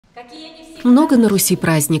Много на Руси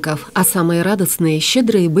праздников, а самые радостные и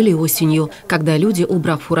щедрые были осенью, когда люди,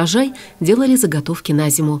 убрав урожай, делали заготовки на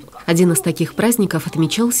зиму. Один из таких праздников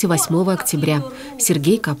отмечался 8 октября –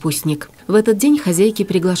 Сергей Капустник. В этот день хозяйки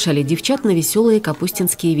приглашали девчат на веселые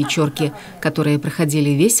капустинские вечерки, которые проходили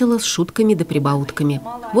весело с шутками да прибаутками.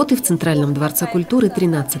 Вот и в Центральном дворце культуры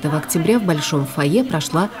 13 октября в Большом фойе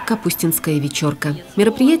прошла Капустинская вечерка.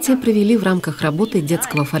 Мероприятие провели в рамках работы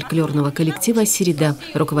детского фольклорного коллектива «Середа»,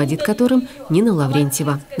 руководит которым Нина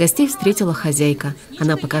Лаврентьева. Гостей встретила хозяйка.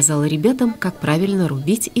 Она показала ребятам, как правильно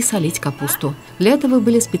рубить и солить капусту. Для этого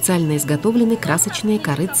были специально изготовлены красочные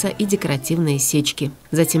корытца и декоративные сечки.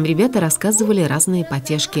 Затем ребята рассказывали разные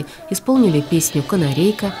потешки, исполнили песню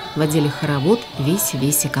 «Канарейка», водили хоровод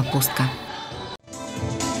 «Весь-весь и капустка».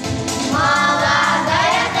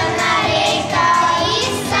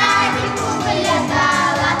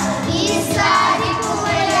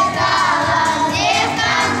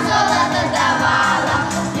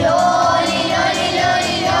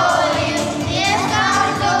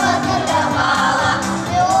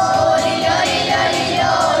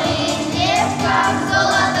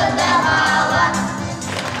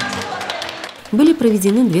 Были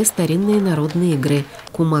проведены две старинные народные игры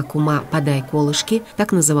 «Кума-кума, подай колышки»,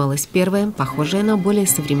 так называлась первая, похожая на более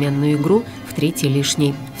современную игру «В третий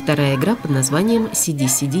лишний». Вторая игра под названием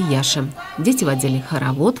 «Сиди-сиди, Яша». Дети водили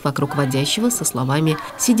хоровод вокруг водящего со словами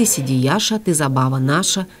 «Сиди-сиди, Яша, ты забава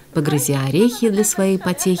наша, погрызи орехи для своей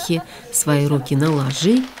потехи, свои руки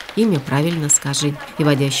наложи, имя правильно скажи». И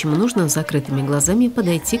водящему нужно с закрытыми глазами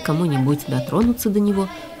подойти к кому-нибудь, дотронуться до него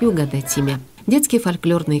и угадать имя. Детский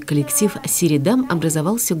фольклорный коллектив «Середа»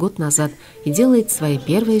 образовался год назад и делает свои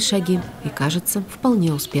первые шаги, и, кажется,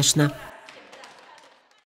 вполне успешно.